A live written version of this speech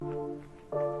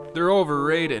They're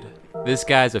overrated. This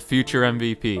guy's a future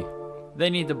MVP. They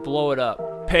need to blow it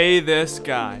up. Pay this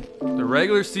guy. The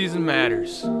regular season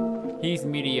matters. He's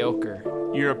mediocre.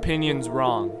 Your opinion's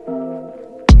wrong.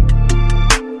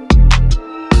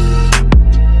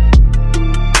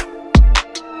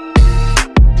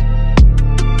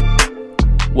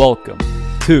 Welcome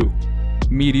to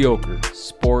Mediocre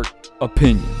Sport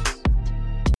Opinions.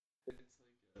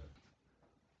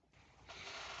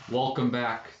 Welcome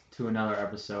back to another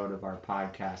episode of our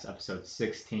podcast, episode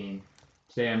 16.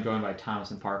 Today I'm joined by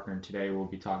Thomas and Parker, and today we'll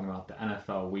be talking about the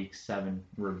NFL Week 7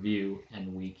 review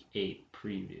and Week 8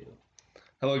 preview.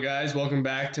 Hello guys, welcome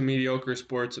back to Mediocre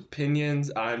Sports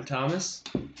Opinions. I'm Thomas.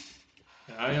 And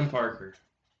I am Parker.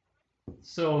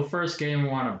 So the first game we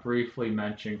want to briefly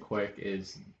mention quick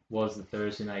was the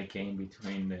Thursday night game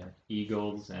between the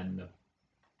Eagles and the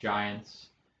Giants.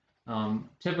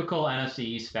 Typical NFC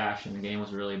East fashion, the game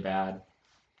was really bad.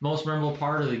 Most memorable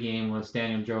part of the game was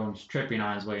Daniel Jones tripping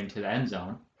on his way into the end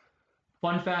zone.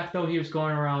 Fun fact though, he was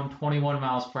going around 21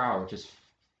 miles per hour, which is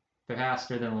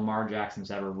faster than Lamar Jackson's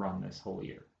ever run this whole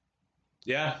year.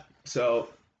 Yeah, so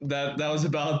that was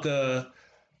about the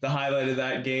highlight of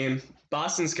that game.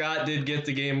 Boston Scott did get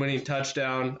the game-winning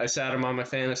touchdown. I sat him on my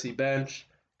fantasy bench.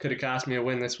 Could have cost me a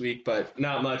win this week, but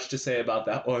not much to say about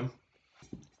that one.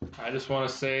 I just want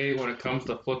to say, when it comes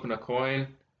to flipping a coin,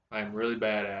 I'm really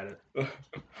bad at it.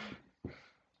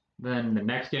 Then the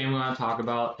next game we want to talk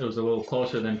about, it was a little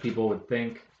closer than people would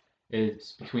think.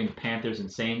 It's between the Panthers and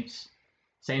Saints.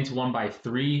 Saints won by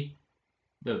 3.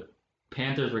 The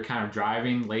Panthers were kind of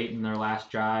driving late in their last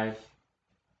drive,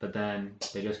 but then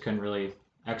they just couldn't really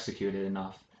execute it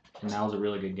enough. And that was a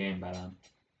really good game by them.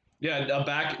 Yeah,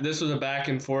 this was a back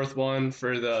and forth one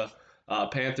for the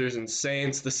Panthers and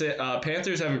Saints. The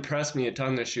Panthers have impressed me a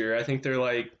ton this year. I think they're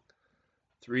like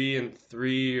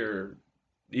 3-3 or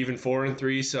even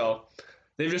 4-3. So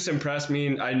they've just impressed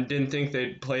me. I didn't think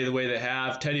they'd play the way they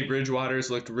have. Teddy Bridgewater's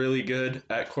looked really good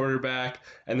at quarterback,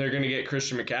 and they're going to get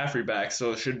Christian McCaffrey back,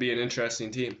 so it should be an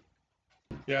interesting team.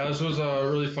 Yeah, this was a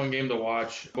really fun game to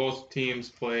watch. Both teams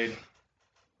played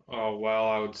well,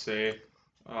 I would say.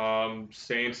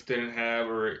 Saints didn't have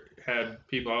or had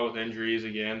people out with injuries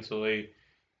again, so they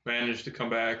managed to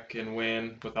come back and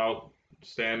win without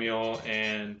Samuel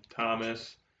and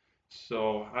Thomas.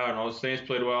 So, I don't know, the Saints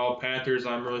played well. Panthers,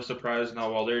 I'm really surprised in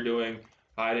how well they're doing.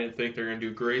 I didn't think they're going to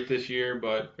do great this year,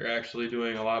 but they're actually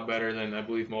doing a lot better than I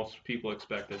believe most people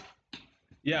expected.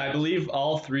 Yeah, I believe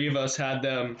all three of us had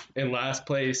them in last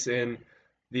place in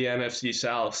the NFC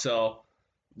South, so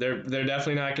they're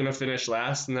definitely not going to finish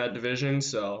last in that division,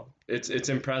 so it's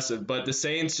impressive. But the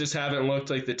Saints just haven't looked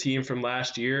like the team from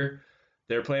last year.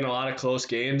 They're playing a lot of close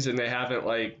games, and they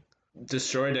haven't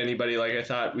destroyed anybody like I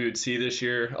thought we would see this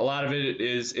year. A lot of it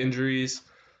is injuries,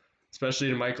 especially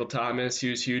to Michael Thomas. He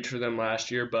was huge for them last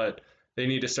year, but they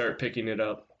need to start picking it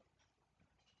up.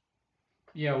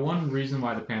 Yeah, one reason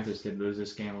why the Panthers did lose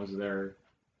this game was their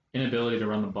inability to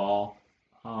run the ball.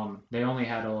 They only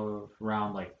had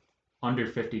around under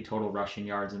 50 total rushing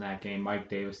yards in that game. Mike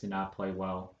Davis did not play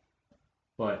well.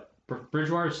 But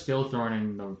Bridgewater's still throwing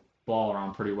in the ball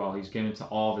around pretty well. He's giving it to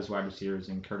all of his wide receivers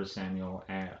in Curtis Samuel,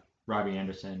 and Robbie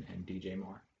Anderson, and DJ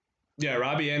Moore. Yeah,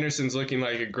 Robbie Anderson's looking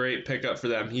like a great pickup for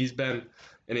them. He's been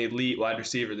an elite wide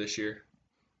receiver this year.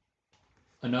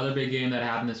 Another big game that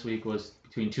happened this week was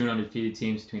between two undefeated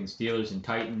teams, between the Steelers and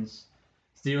Titans.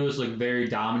 Steelers looked very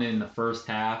dominant in the first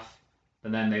half,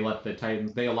 and then they allowed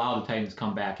the Titans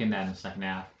come back in the second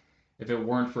half. If it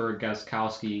weren't for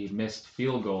Gostkowski's missed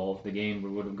field goal, the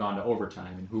game would have gone to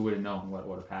overtime, and who would have known what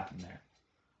would have happened there.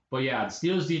 But yeah, the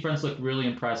Steelers defense looked really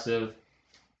impressive,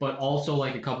 but also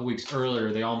a couple weeks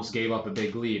earlier, they almost gave up a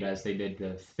big lead as they did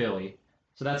to Philly.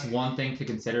 So that's one thing to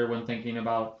consider when thinking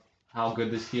about how good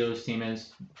the Steelers team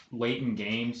is. Late in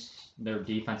games, their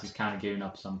defense is kind of giving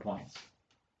up some points.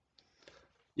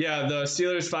 Yeah, the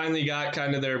Steelers finally got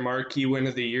kind of their marquee win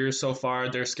of the year so far.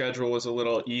 Their schedule was a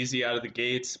little easy out of the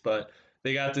gates, but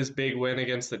they got this big win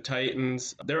against the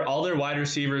Titans. All their wide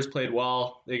receivers played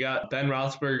well. Ben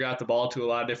Roethlisberger got the ball to a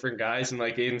lot of different guys, and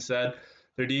like Aiden said,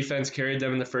 their defense carried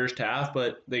them in the first half,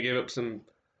 but they gave up some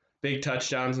big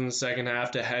touchdowns in the second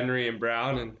half to Henry and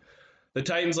Brown. And the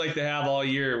Titans, like they have all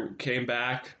year, came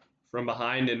back from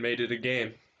behind and made it a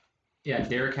game. Yeah,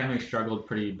 Derrick Henry struggled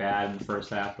pretty bad in the first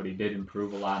half, but he did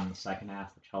improve a lot in the second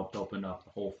half, which helped open up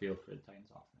the whole field for the Titans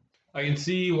offense. I can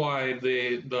see why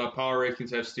the power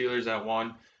rankings have Steelers at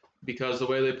 1, because the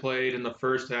way they played in the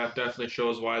first half definitely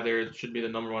shows why they should be the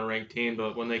number 1 ranked team.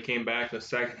 But when they came back the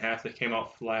second half, they came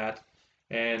out flat.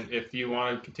 And if you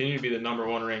want to continue to be the number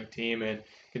 1 ranked team and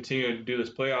continue to do this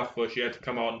playoff push, you have to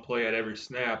come out and play at every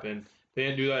snap. And They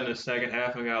didn't do that in the second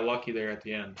half and got lucky there at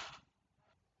the end.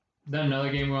 Then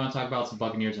another game we want to talk about is the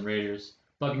Buccaneers and Raiders.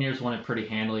 Buccaneers won it pretty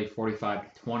handily,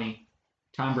 45-20.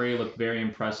 Tom Brady looked very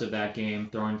impressive that game,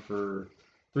 throwing for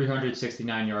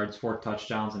 369 yards, 4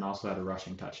 touchdowns, and also had a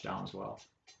rushing touchdown as well.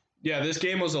 Yeah, this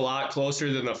game was a lot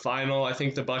closer than the final. I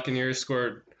think the Buccaneers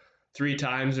scored 3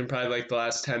 times in probably like the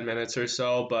last 10 minutes or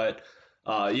so. But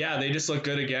yeah, they just look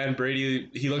good again. Brady,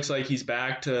 he looks like he's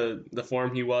back to the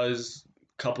form he was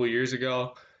a couple of years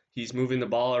ago. He's moving the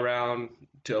ball around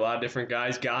to a lot of different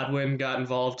guys. Godwin got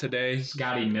involved today.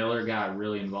 Scotty Miller got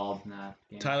really involved in that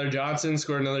game. Tyler Johnson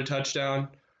scored another touchdown.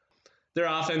 Their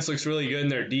offense looks really good,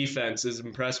 and their defense has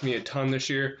impressed me a ton this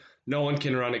year. No one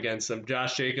can run against them.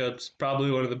 Josh Jacobs,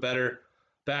 probably one of the better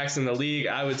backs in the league.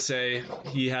 I would say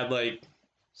he had like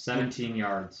 17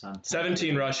 yards.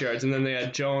 17 rush yards, and then they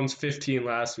had Jones 15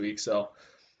 last week. So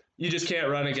you just can't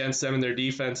run against them, and their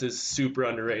defense is super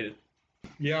underrated.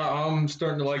 Yeah, I'm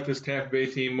starting to like this Tampa Bay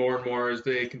team more and more as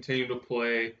they continue to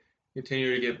play,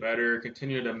 continue to get better,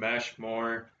 continue to mesh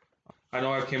more. I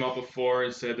know I've came up before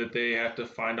and said that they have to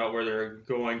find out where they're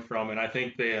going from, and I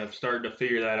think they have started to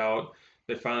figure that out.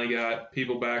 They finally got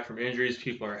people back from injuries.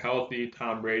 People are healthy.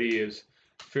 Tom Brady is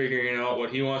figuring out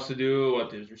what he wants to do,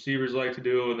 what his receivers like to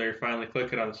do, and they're finally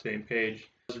clicking on the same page.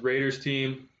 This Raiders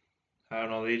team, I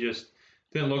don't know, they just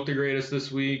didn't look the greatest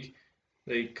this week.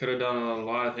 They could have done a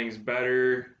lot of things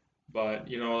better, but,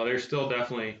 you know, they're still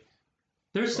definitely...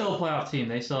 They're still a playoff team.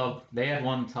 They had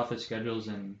one of the toughest schedules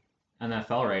in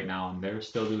NFL right now, and they're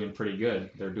still doing pretty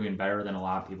good. They're doing better than a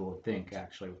lot of people would think,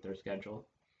 actually, with their schedule.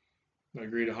 I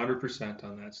agreed 100%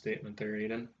 on that statement there,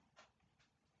 Aiden.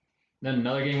 Then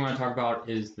another game we want to talk about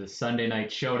is the Sunday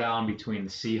night showdown between the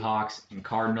Seahawks and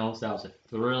Cardinals. That was a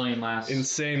thrilling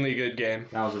Insanely good game.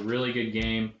 That was a really good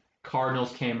game.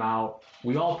 Cardinals came out.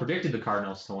 We all predicted the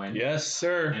Cardinals to win. Yes,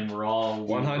 sir. And we're all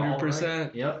 100%.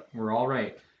 Right. Yep, we're all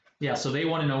right. Yeah, so they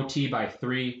won an OT by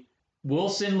 3.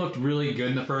 Wilson looked really good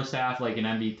in the first half, like an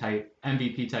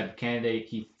MVP type candidate.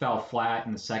 He fell flat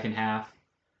in the second half.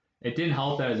 It didn't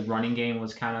help that his running game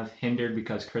was kind of hindered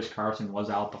because Chris Carson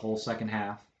was out the whole second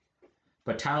half.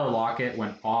 But Tyler Lockett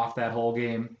went off that whole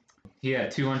game. He had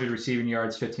 200 receiving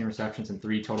yards, 15 receptions, and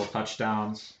 3 total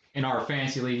touchdowns. In our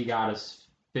fantasy league, he got us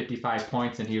 55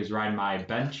 points, and he was riding my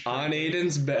bench. On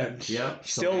Aiden's bench. Yep.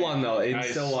 Still won, though. Aiden I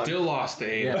still won. Still lost to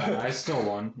Aiden. Yeah, I still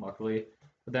won, luckily.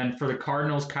 But then for the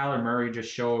Cardinals, Kyler Murray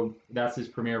just showed that's his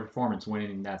premier performance,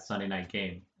 winning that Sunday night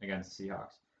game against the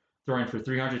Seahawks. Throwing for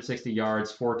 360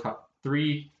 yards,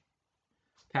 3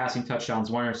 passing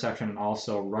touchdowns, 1 interception, and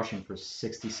also rushing for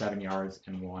 67 yards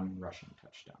and 1 rushing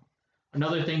touchdown.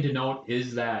 Another thing to note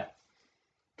is that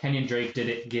Kenyon Drake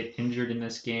did get injured in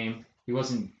this game. He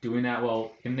wasn't doing that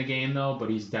well in the game, though, but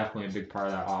he's definitely a big part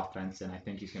of that offense, and I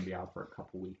think he's going to be out for a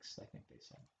couple weeks, I think they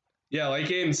said. Yeah, like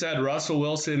Aiden said, Russell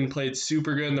Wilson played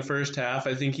super good in the first half.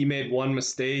 I think he made one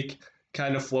mistake,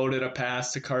 kind of floated a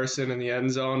pass to Carson in the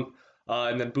end zone.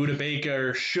 And then Budda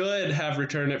Baker should have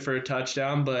returned it for a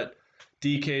touchdown, but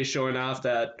DK showing off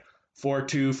that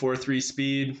 4.2, 4.3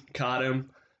 speed, caught him.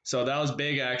 So that was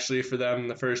big, actually, for them in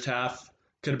the first half.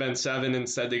 Could have been 7,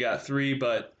 instead they got 3,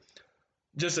 but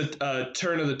just a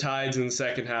turn of the tides in the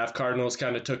second half. Cardinals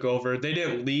kind of took over. They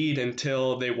didn't lead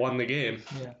until they won the game.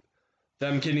 Yeah.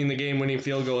 Them getting the game-winning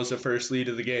field goal was the first lead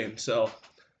of the game. So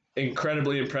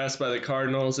incredibly impressed by the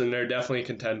Cardinals, and they're definitely a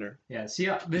contender. Yeah,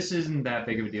 this isn't that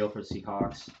big of a deal for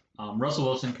Seahawks. Russell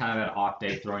Wilson kind of had an off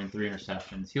day, throwing 3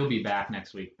 interceptions. He'll be back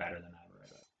next week better than ever, I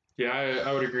bet. Yeah,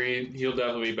 I would agree. He'll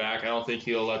definitely be back. I don't think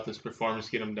he'll let this performance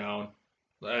get him down.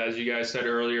 As you guys said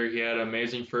earlier, he had an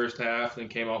amazing first half, then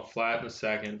came out flat in the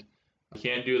second. You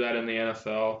can't do that in the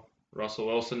NFL. Russell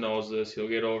Wilson knows this. He'll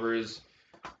get over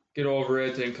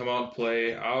it and come out and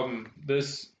play.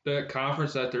 That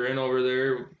conference that they're in over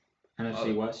there,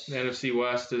 NFC West. the NFC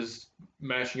West is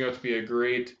matching up to be a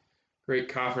great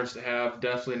conference to have.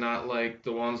 Definitely not like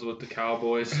the ones with the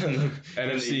Cowboys and the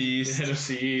NFC East.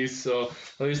 NFC East. So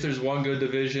at least there's one good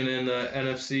division in the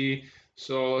NFC.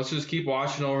 So let's just keep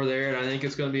watching over there, and I think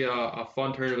it's going to be a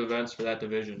fun turn of events for that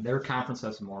division. Their conference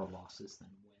has more losses than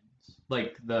wins.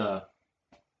 Like the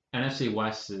NFC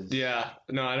West is. Yeah,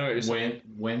 no, I know what you're saying.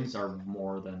 Wins are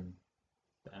more than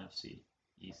the NFC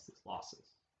East's losses.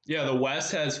 Yeah, the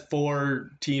West has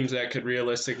 4 teams that could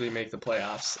realistically make the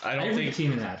playoffs. I don't Every think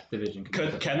team in that division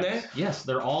can they? Yes,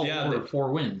 they're all over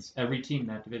 4 wins. Every team in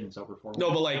that division is over 4 wins.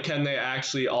 No, but like, can they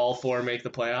actually all 4 make the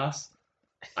playoffs?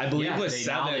 I believe with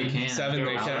 7 they can. 7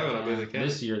 they Now can. they can.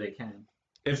 This year they can.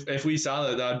 If we saw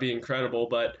that, that would be incredible.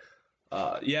 But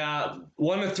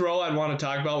One throw I'd want to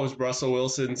talk about was Russell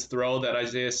Wilson's throw that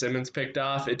Isaiah Simmons picked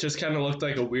off. It just kind of looked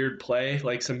like a weird play,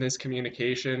 like some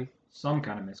miscommunication. Some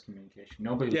kind of miscommunication.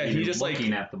 Nobody was Yeah, he even just,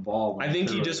 looking at the ball. When I think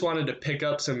he threw just it. wanted to pick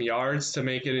up some yards to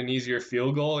make it an easier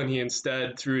field goal, and he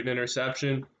instead threw an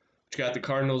interception, which got the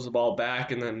Cardinals the ball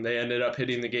back, and then they ended up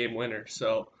hitting the game winner.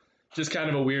 So just kind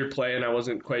of a weird play, and I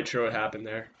wasn't quite sure what happened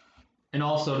there. And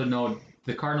also to note,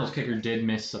 the Cardinals kicker did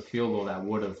miss a field goal that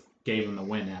would have gave him the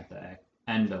win at the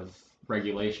end of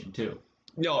regulation too.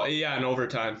 No, yeah, in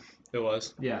overtime it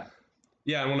was. Yeah.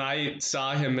 Yeah, and when I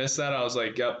saw him miss that, I was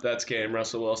like, yep, that's game.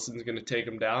 Russell Wilson's going to take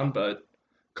him down, but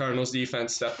Cardinals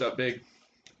defense stepped up big.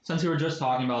 Since we were just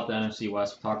talking about the NFC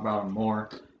West, we'll talk about them more.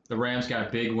 The Rams got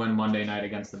a big win Monday night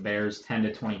against the Bears,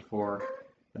 10-24.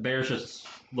 The Bears just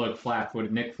looked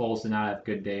flat-footed. Nick Foles did not have a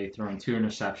good day, throwing 2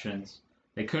 interceptions.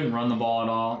 They couldn't run the ball at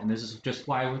all, and this is just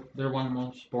why they're one of the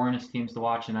most boringest teams to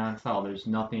watch in the NFL. There's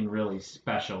nothing really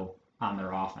special on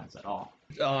their offense at all.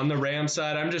 On the Rams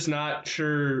side, I'm just not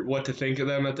sure what to think of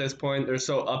them at this point. They're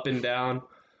so up and down.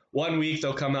 One week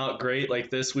they'll come out great, like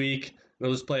this week.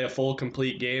 They'll just play a full,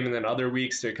 complete game, and then other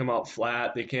weeks they come out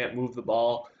flat. They can't move the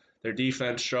ball. Their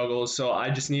defense struggles. So I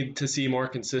just need to see more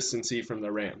consistency from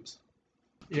the Rams.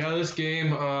 Yeah, this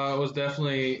game was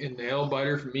definitely a nail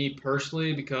biter for me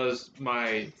personally because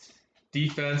my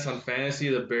defense on fantasy,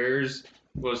 the Bears,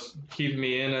 was keeping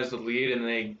me in as the lead, and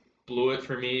they blew it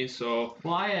for me. So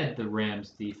Well, I had the Rams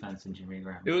defense and Jimmy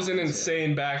Graham. It was an offense.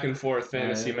 insane back-and-forth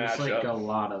fantasy It was matchup. like a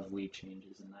lot of lead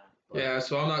changes in that. But yeah,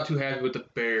 so I'm not too happy with the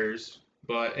Bears.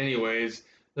 But anyways,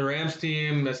 the Rams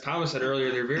team, as Thomas said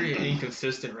earlier, they're very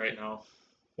inconsistent right now.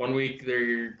 One week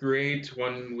they're great,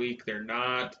 one week they're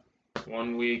not.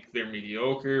 One week they're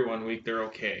mediocre, one week they're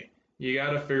okay. You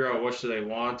got to figure out which do they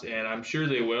want, and I'm sure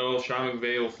they will. Sean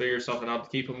McVay will figure something out to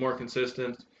keep them more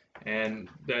consistent, and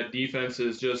that defense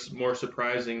is just more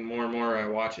surprising more and more I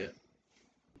watch it.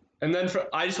 And then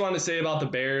I just want to say about the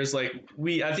Bears, I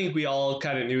think we all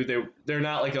kind of knew they're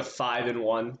not like a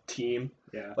 5-1 team.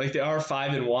 yeah. Like they are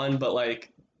 5-1, but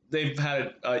like they've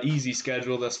had an easy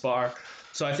schedule thus far.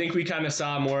 So I think we kind of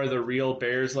saw more of the real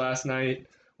Bears last night,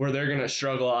 where they're going to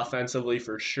struggle offensively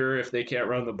for sure if they can't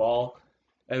run the ball.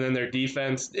 And then their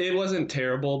defense, it wasn't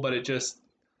terrible, but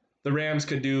the Rams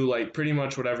could do like pretty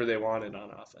much whatever they wanted on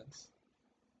offense.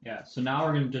 Yeah, so now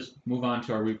we're going to just move on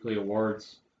to our weekly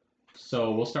awards.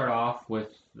 So we'll start off with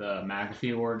the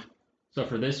McAfee Award. So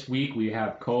for this week, we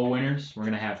have co-winners. We're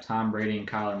going to have Tom Brady and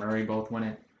Kyler Murray both win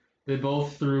it. They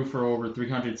both threw for over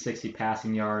 360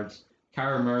 passing yards.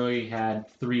 Kyler Murray had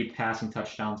 3 passing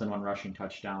touchdowns and 1 rushing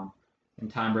touchdown.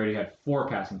 And Tom Brady had 4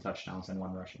 passing touchdowns and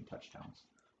 1 rushing touchdowns.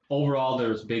 Overall, there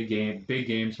was big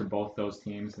games for both those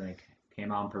teams, and they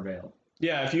came out and prevailed.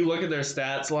 Yeah, if you look at their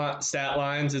stat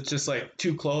lines, it's just like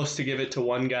too close to give it to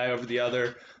one guy over the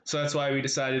other. So that's why we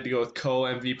decided to go with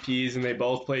co-MVPs, and they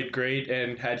both played great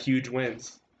and had huge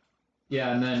wins.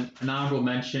 Yeah, and then an honorable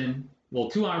mention.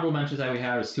 Well, 2 honorable mentions that we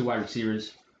have is 2 wide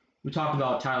receivers. We talked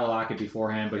about Tyler Lockett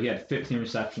beforehand, but he had 15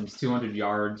 receptions, 200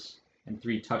 yards, and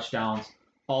 3 touchdowns.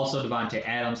 Also, Devontae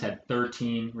Adams had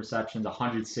 13 receptions,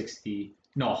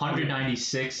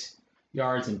 196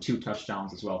 yards, and 2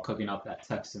 touchdowns as well, cooking up that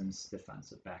Texans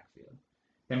defensive backfield.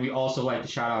 Then we also like to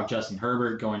shout out Justin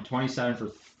Herbert, going 27 for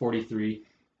 43,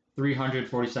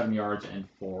 347 yards, and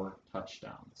 4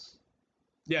 touchdowns.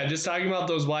 Yeah, just talking about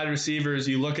those wide receivers,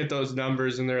 you look at those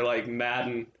numbers and they're like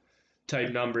Madden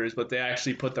type numbers, but they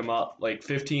actually put them up like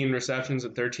 15 receptions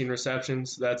and 13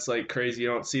 receptions. That's like crazy. You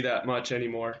don't see that much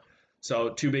anymore. So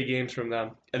 2 big games from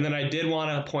them. And then I did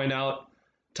want to point out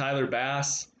Tyler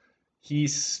Bass.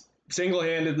 He's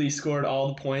single-handedly scored all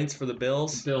the points for the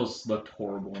Bills. The Bills looked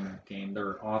horrible in that game.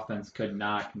 Their offense could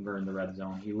not convert in the red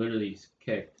zone. He literally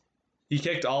kicked. He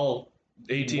kicked all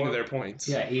 18 of their points.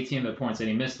 Yeah, 18 of their points, and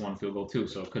he missed 1 field goal too,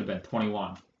 so it could have been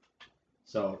 21.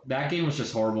 So that game was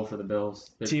just horrible for the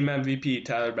Bills. Team MVP,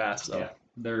 Tyler Bass, though. Yeah,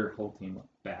 their whole team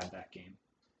looked bad that game.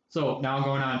 So now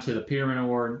going on to the Peterman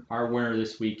Award. Our winner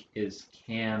this week is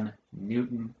Cam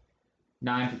Newton.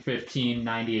 9 for 15,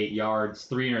 98 yards,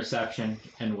 3 interceptions,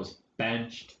 and was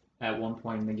benched at one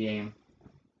point in the game.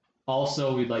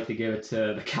 Also, we'd like to give it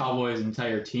to the Cowboys'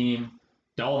 entire team.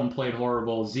 Dalton played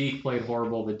horrible. Zeke played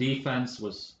horrible. The defense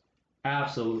was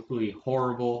absolutely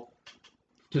horrible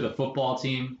to the football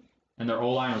team. And their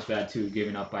O-line was bad, too,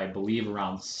 giving up, I believe,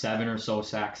 around 7 or so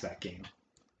sacks that game.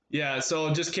 Yeah,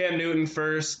 so just Cam Newton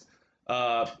first.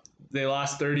 They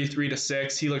lost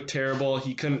 33-6. He looked terrible.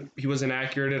 He wasn't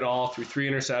accurate at all, threw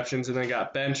 3 interceptions, and then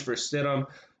got benched for Stidham.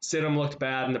 Stidham looked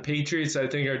bad, and the Patriots, I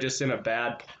think, are just in a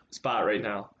bad spot right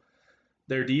now.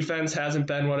 Their defense hasn't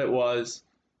been what it was.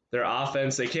 their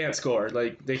offense, they can't score.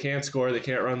 Like, they can't score. They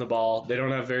can't run the ball. They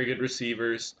don't have very good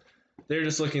receivers. They're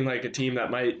just looking like a team that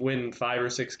might win 5 or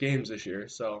 6 games this year.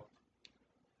 So,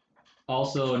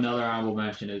 Also, another honorable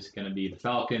mention is going to be the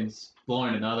Falcons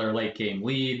blowing another late game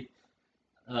lead.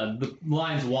 The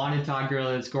Lions wanted Todd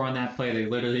Gurley to score on that play. They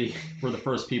literally were the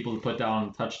first people to put down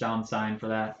a touchdown sign for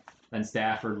that. Then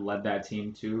Stafford led that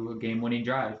team to a game-winning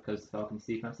drive because the Falcons'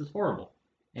 defense is horrible.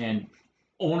 And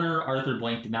owner Arthur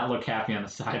Blank did not look happy on the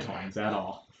sidelines at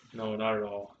all. No, not at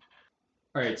all.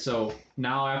 All right, so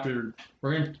now after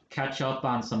we're going to catch up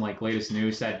on some latest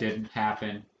news that didn't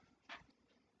happen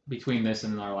between this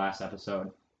and our last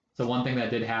episode. So one thing that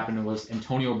did happen was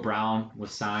Antonio Brown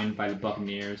was signed by the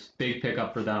Buccaneers. Big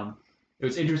pickup for them. It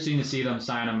was interesting to see them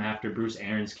sign him after Bruce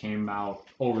Arians came out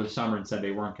over the summer and said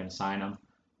they weren't going to sign him.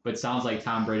 But it sounds like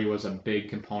Tom Brady was a big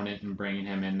component in bringing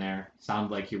him in there. Sounds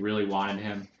like he really wanted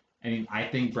him. And I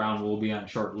think Brown will be on a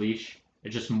short leash.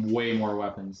 It's just way more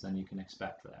weapons than you can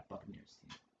expect for that Buccaneers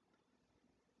team.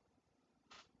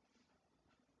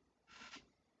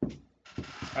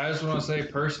 I just want to say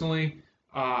personally,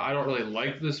 I don't really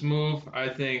like this move. I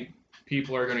think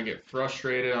people are going to get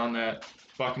frustrated on that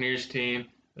Buccaneers team.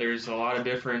 There's a lot of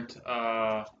different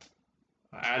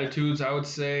attitudes, I would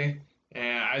say,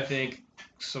 and I think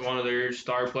one of their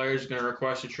star players is going to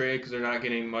request a trade because they're not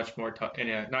getting much more, not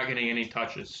getting any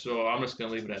touches. So I'm just going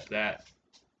to leave it at that.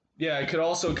 yeah, it could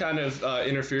also kind of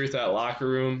interfere with that locker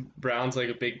room. Brown's like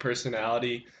a big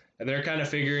personality, and they're kind of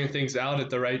figuring things out at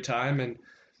the right time, and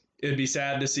it'd be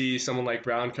sad to see someone like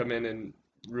Brown come in and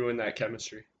ruin that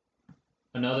chemistry.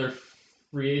 Another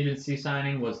free agency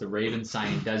signing was the Ravens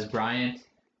signing Dez Bryant.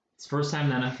 It's first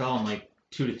time in the NFL in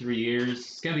 2 to 3 years.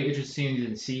 It's going to be interesting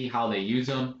to see how they use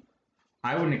him.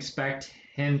 I wouldn't expect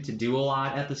him to do a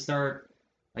lot at the start.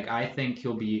 I think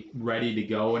he'll be ready to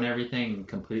go and everything and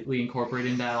completely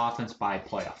incorporating that offense by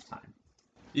playoff time.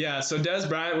 Yeah, so Dez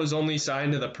Bryant was only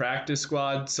signed to the practice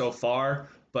squad so far,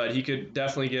 but he could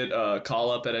definitely get a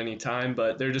call up at any time.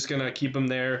 But they're just going to keep him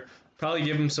there, probably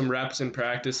give him some reps in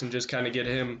practice, and just kind of get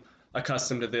him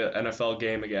accustomed to the NFL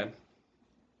game again.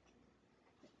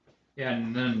 Yeah,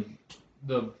 and then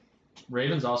the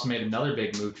Ravens also made another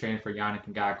big move trading for Yannick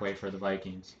Ngakoue for the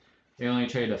Vikings. They only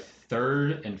traded a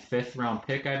 3rd and 5th round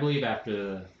pick, I believe, after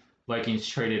the Vikings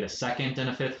traded a 2nd and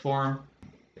a 5th for him.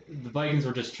 The Vikings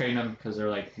were just trading him because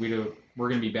they're like, we're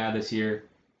going to be bad this year.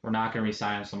 We're not going to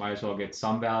re-sign him, so might as well get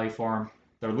some value for him.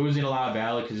 They're losing a lot of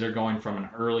value because they're going from an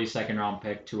early 2nd round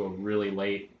pick to a really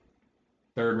late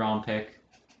 3rd round pick.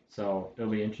 So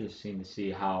it'll be interesting to see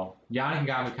how Yannick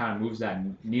Ngakoue kind of moves that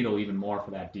needle even more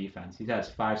for that defense. He has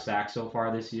 5 sacks so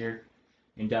far this year,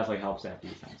 and definitely helps that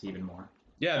defense even more.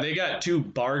 Yeah, they got 2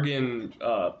 bargain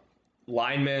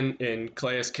linemen in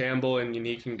Calais Campbell and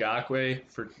Yannick Ngakoue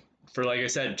for like I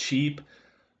said, cheap.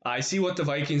 I see what the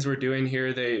Vikings were doing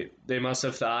here. They must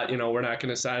have thought, we're not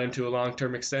going to sign him to a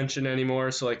long-term extension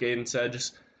anymore. So like Aiden said,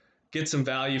 just get some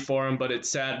value for him. But it's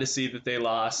sad to see that they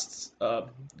lost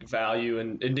value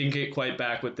and didn't get quite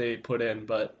back what they put in.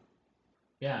 But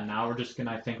yeah, now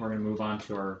I think we're going to move on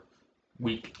to our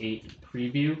Week 8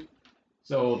 preview.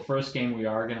 So the first game we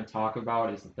are going to talk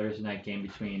about is the Thursday night game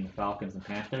between the Falcons and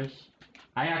Panthers.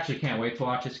 I actually can't wait to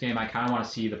watch this game. I kind of want to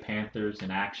see the Panthers in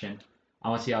action. I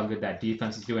want to see how good that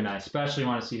defense is doing. I especially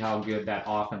want to see how good that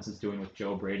offense is doing with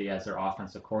Joe Brady as their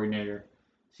offensive coordinator.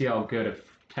 See how good if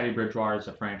Teddy Bridgewater is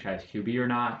a franchise QB or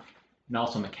not. And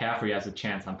also McCaffrey has a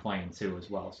chance on playing too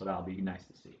as well, so that'll be nice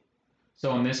to see.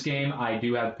 So in this game, I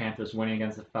do have the Panthers winning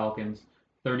against the Falcons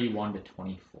 31-24.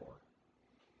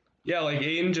 yeah, like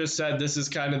Aiden just said, this is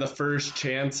kind of the first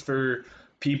chance for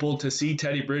people to see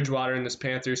Teddy Bridgewater in this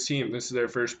Panthers team. This is their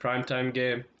first primetime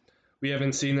game. We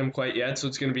haven't seen them quite yet, so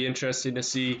it's going to be interesting to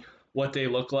see what they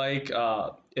look like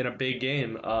in a big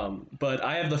game. But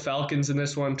I have the Falcons in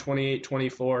this one,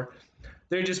 28-24.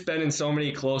 They've just been in so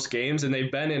many close games, and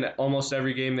they've been in almost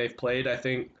every game they've played. I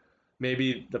think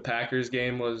maybe the Packers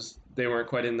game they weren't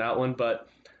quite in that one, but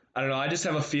I don't know. I just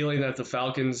have a feeling that the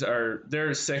Falcons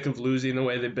they're sick of losing the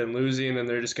way they've been losing, and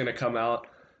they're just going to come out.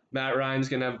 Matt Ryan's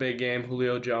going to have a big game,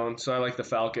 Julio Jones, so I like the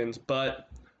Falcons, but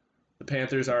the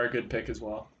Panthers are a good pick as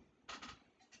well.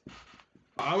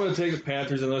 I'm going to take the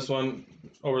Panthers in this one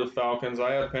over the Falcons.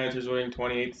 I have Panthers winning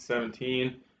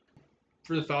 28-17.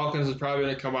 For the Falcons, it's probably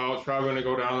going to come out. It's probably going to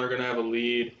go down. They're going to have a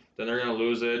lead. Then they're going to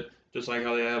lose it, just like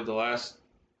how they have the last,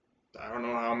 I don't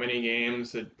know how many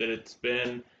games that it's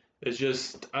been. It's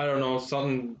just, I don't know,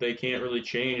 something they can't really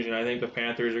change, and I think the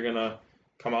Panthers are going to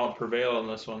come out and prevail in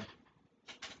this one.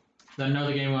 Then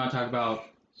another game we want to talk about,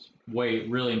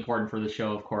 really important for the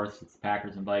show, of course, it's the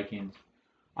Packers and Vikings.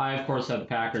 I, of course, have the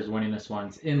Packers winning this one.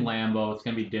 It's in Lambeau. It's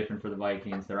going to be different for the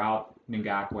Vikings. They're out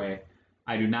Ngakwe.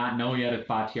 I do not know yet if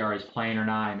Bakhtiari is playing or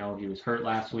not. I know he was hurt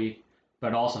last week, but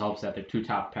it also helps that their two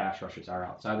top pass rushers are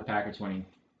out. So I have the Packers winning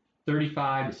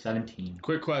 35-17.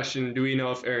 Quick question: do we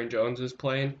know if Aaron Jones is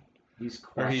playing? He's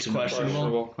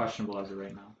questionable? Questionable as of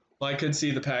right now. Well, I could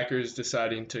see the Packers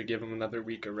deciding to give him another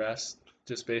week of rest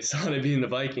just based on it being the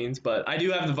Vikings. But I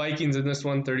do have the Vikings in this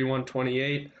one,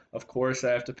 31-28. Of course,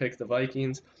 I have to pick the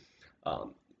Vikings.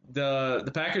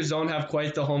 The Packers don't have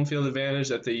quite the home field advantage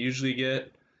that they usually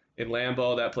get in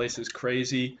Lambeau. That place is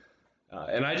crazy.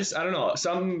 And I don't know.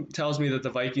 Something tells me that the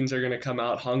Vikings are going to come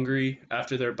out hungry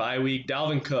after their bye week.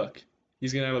 Dalvin Cook,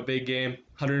 he's going to have a big game,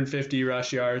 150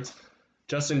 rush yards.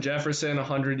 Justin Jefferson,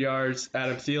 100 yards.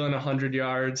 Adam Thielen, 100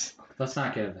 yards. Let's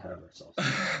not get ahead of ourselves.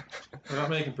 We're not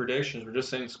making predictions. We're just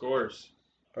saying scores.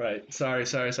 All right. Sorry.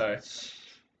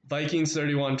 Vikings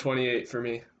 31-28 for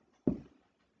me.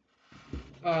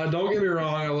 Don't get me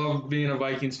wrong. I love being a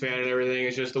Vikings fan and everything.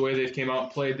 It's just the way they've came out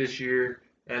and played this year,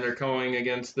 and they're going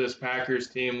against this Packers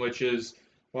team, which is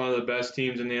one of the best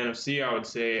teams in the NFC, I would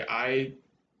say. I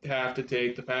have to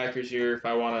take the Packers here if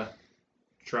I want to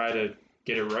try to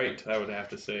get it right, I would have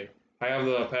to say. I have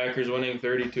the Packers winning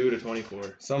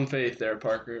 32-24. Some faith there,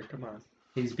 Parker. Come on.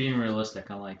 He's being realistic,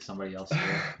 unlike somebody else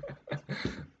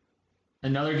here.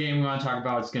 Another game we want to talk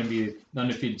about is going to be the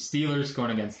undefeated Steelers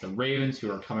going against the Ravens,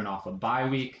 who are coming off a bye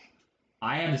week.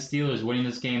 I have the Steelers winning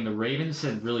this game. The Ravens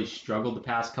have really struggled the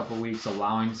past couple of weeks,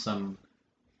 allowing some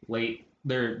late.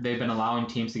 They've been allowing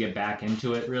teams to get back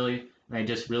into it, really. And they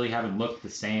just really haven't looked the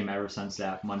same ever since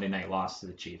that Monday night loss to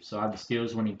the Chiefs. So I have the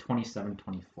Steelers winning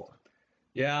 27-24.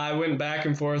 Yeah, I went back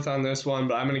and forth on this one,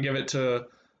 but I'm going to give it to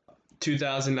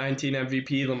 2019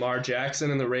 MVP Lamar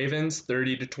Jackson and the Ravens,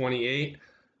 30-28.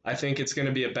 I think it's going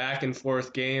to be a back and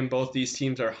forth game. Both these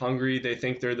teams are hungry. They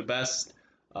think they're the best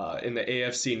in the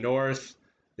AFC North.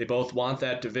 They both want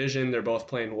that division. They're both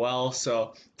playing well.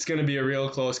 So it's going to be a real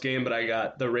close game, but I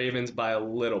got the Ravens by a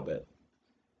little bit.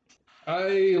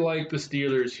 I like the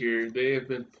Steelers here. They have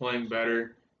been playing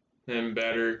better and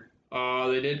better.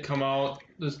 They did come out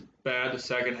this bad the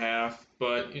second half,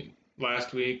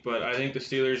 last week, but I think the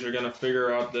Steelers are going to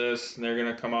figure out this, and they're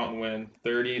going to come out and win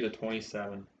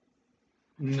 30-27.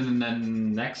 And then the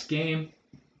next game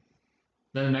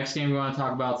we want to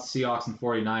talk about the Seahawks and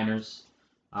 49ers.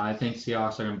 I think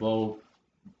Seahawks are going to blow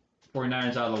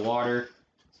 49ers out of the water.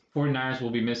 49ers will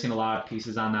be missing a lot of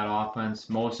pieces on that offense.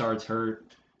 Mostard's hurt,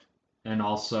 and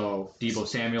also Deebo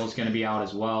Samuel's going to be out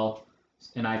as well.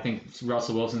 And I think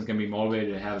Russell Wilson's going to be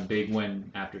motivated to have a big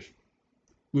win after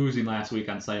losing last week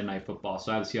on Sunday Night Football.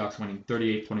 So I have the Seahawks winning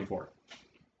 38-24.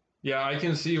 Yeah, I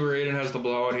can see where Aiden has the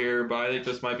blowout here, but I think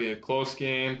this might be a close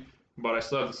game. But I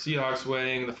still have the Seahawks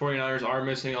winning. The 49ers are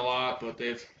missing a lot, but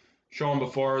they've shown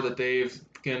before that they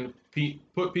can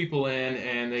put people in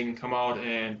and they can come out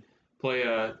and play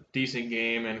a decent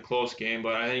game and close game.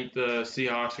 But I think the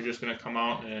Seahawks are just going to come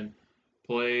out and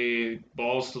play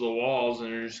balls to the walls,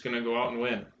 and they're just going to go out and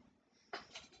win.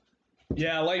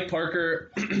 Yeah, like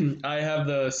Parker, I have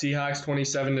the Seahawks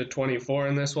 27-24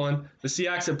 in this one. The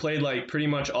Seahawks have played like pretty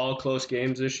much all close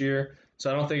games this year, so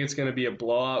I don't think it's going to be a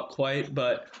blowout quite.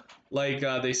 But like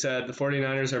they said, the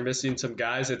 49ers are missing some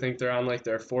guys. I think they're on like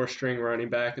their fourth-string running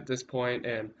back at this point,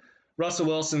 and Russell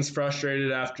Wilson's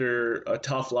frustrated after a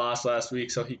tough loss last week,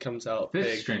 so he comes out big.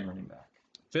 Fifth-string running back.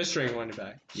 Fifth-string running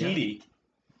back. Yeah. Heedy.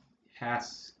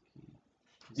 Haskey.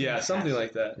 Yeah, something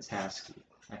like that. It's Haskey,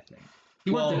 I think.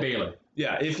 He went to Baylor.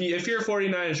 Yeah, if you're a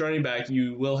 49ers running back,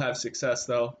 you will have success,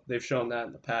 though. They've shown that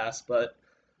in the past. But,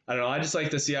 I don't know. I just like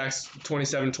the Seahawks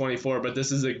 27-24, but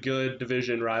this is a good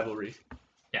division rivalry.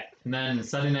 Yeah. And then the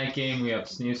Sunday night game, we have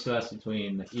snooze fest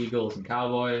between the Eagles and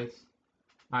Cowboys.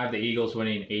 I have the Eagles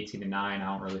winning 18-9. I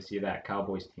don't really see that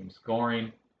Cowboys team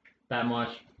scoring that much.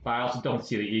 But I also don't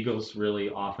see the Eagles really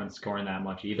offense scoring that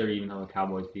much either, even though the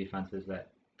Cowboys defense is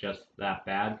just that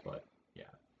bad. But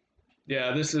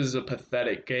yeah, this is a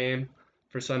pathetic game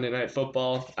for Sunday Night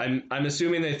Football. I'm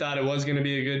assuming they thought it was going to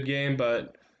be a good game,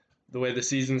 but the way the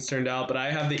season's turned out. But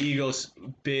I have the Eagles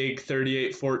big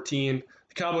 38-14.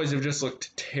 The Cowboys have just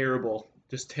looked terrible,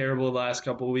 the last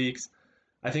couple of weeks.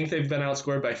 I think they've been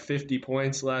outscored by 50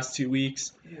 points the last 2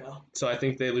 weeks. Yeah. So I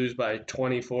think they lose by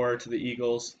 24 to the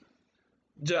Eagles.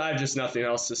 I have just nothing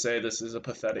else to say. This is a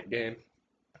pathetic game.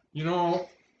 You know,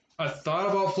 I thought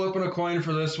about flipping a coin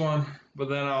for this one, but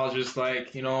then I was just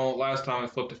like, last time I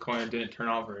flipped a coin, it didn't turn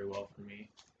out very well for me.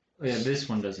 Yeah, this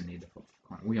one doesn't need to flip a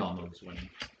coin. We all know who's winning.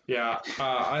 Yeah,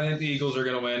 I think the Eagles are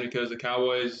going to win because the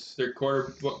Cowboys, they're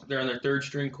on their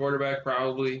third-string quarterback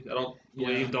probably. I don't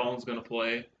believe Dalton's going to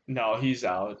play. No, he's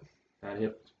out. That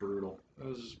hip was brutal. That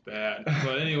was just bad.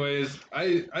 But anyways,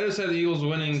 I just had the Eagles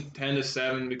winning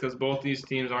 10-7 because both these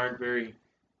teams aren't very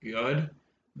good,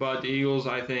 but the Eagles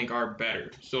I think are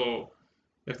better. So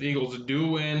if the Eagles do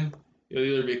win, it'll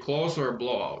either be close or a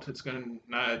blowout. It's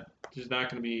just not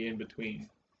gonna be in between.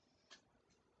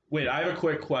 Wait, I have a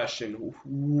quick question.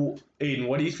 Aiden,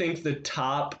 what do you think the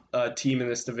top team in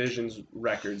this division's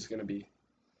record is going to be?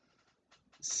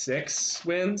 6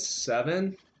 wins?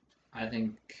 7? I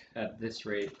think at this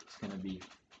rate, it's gonna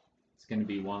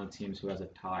be one of the teams who has a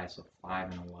tie, so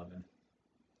 5-11.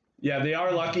 Yeah, they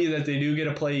are lucky that they do get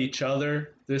to play each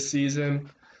other this season.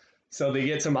 So they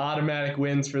get some automatic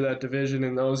wins for that division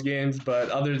in those games.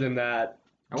 But other than that,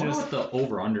 I wonder what the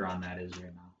over/under on that is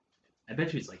right now. I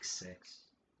bet you it's like 6.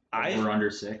 Over under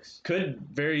 6. Could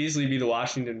very easily be the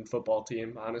Washington football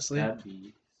team, honestly. That'd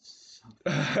be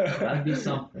something. That'd be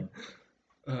something.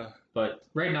 But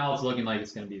right now it's looking like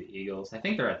it's going to be the Eagles. I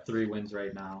think they're at 3 wins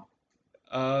right now.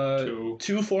 2,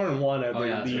 4, and 1, I Oh,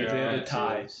 yeah, believe. that's They right. had a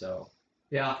tie. So,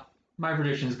 yeah, my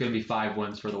prediction is going to be 5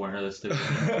 wins for the winner of this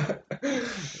division.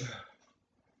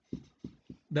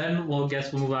 Then we'll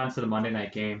move on to the Monday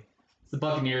night game. It's the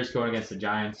Buccaneers going against the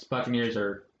Giants. Buccaneers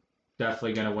are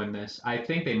definitely going to win this. I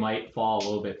think they might fall a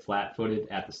little bit flat-footed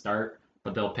at the start,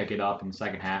 but they'll pick it up in the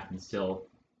second half and still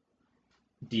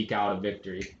deke out a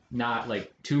victory. Not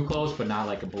like too close, but not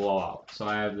like a blowout. So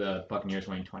I have the Buccaneers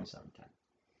winning 27-10.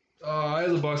 I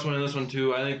have the Bucs winning this one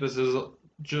too. I think this is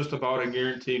just about a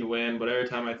guaranteed win, but every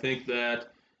time I think that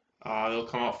they'll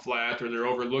come out flat or they're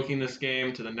overlooking this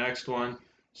game to the next one.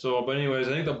 So, but anyways,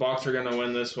 I think the Bucs are going to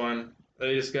win this one.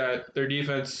 They just got their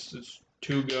defense is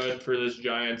too good for this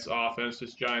Giants offense.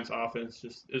 This Giants offense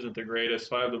just isn't the greatest.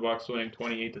 So I have the Bucs winning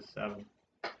 28-7.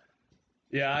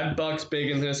 Yeah, I'm Bucks big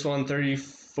in this one,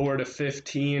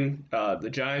 34-15. The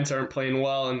Giants aren't playing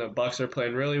well, and the Bucks are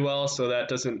playing really well, so that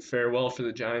doesn't fare well for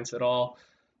the Giants at all.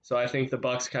 So I think the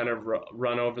Bucks kind of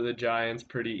run over the Giants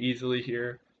pretty easily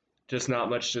here. Just not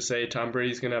much to say. Tom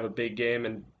Brady's going to have a big game,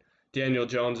 and Daniel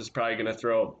Jones is probably going to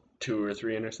throw 2 or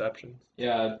 3 interceptions.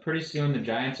 Yeah, pretty soon the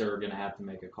Giants are going to have to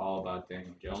make a call about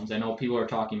Daniel Jones. I know people are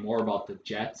talking more about the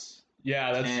Jets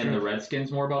Yeah, that's and true. the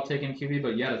Redskins more about taking QB,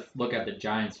 but you got to look at the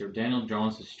Giants here. Daniel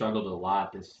Jones has struggled a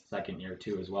lot this second year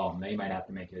too as well, and they might have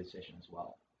to make a decision as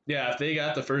well. Yeah, if they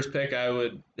got the first pick, I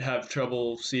would have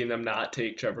trouble seeing them not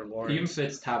take Trevor Lawrence. Even if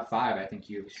it's top 5, I think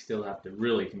you still have to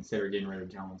really consider getting rid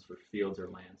of Jones for Fields or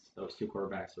Lance. Those 2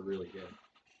 quarterbacks are really good.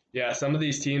 Yeah, some of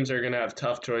these teams are going to have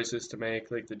tough choices to make,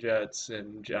 like the Jets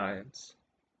and Giants.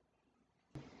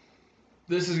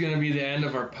 This is going to be the end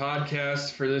of our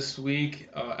podcast for this week,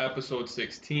 episode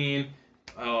 16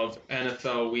 of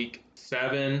NFL Week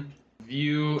 7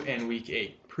 review and Week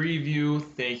 8 preview.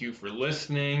 Thank you for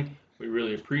listening. We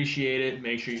really appreciate it.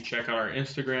 Make sure you check out our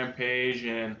Instagram page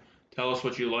and tell us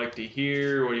what you like to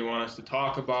hear, what you want us to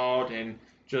talk about, and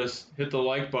just hit the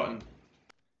like button.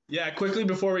 Yeah, quickly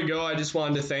before we go, I just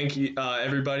wanted to thank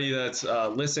everybody that's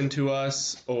listened to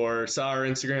us or saw our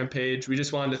Instagram page. We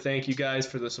just wanted to thank you guys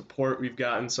for the support we've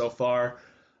gotten so far.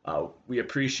 We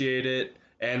appreciate it.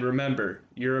 And remember,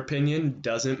 your opinion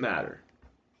doesn't matter.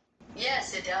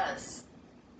 Yes, it does.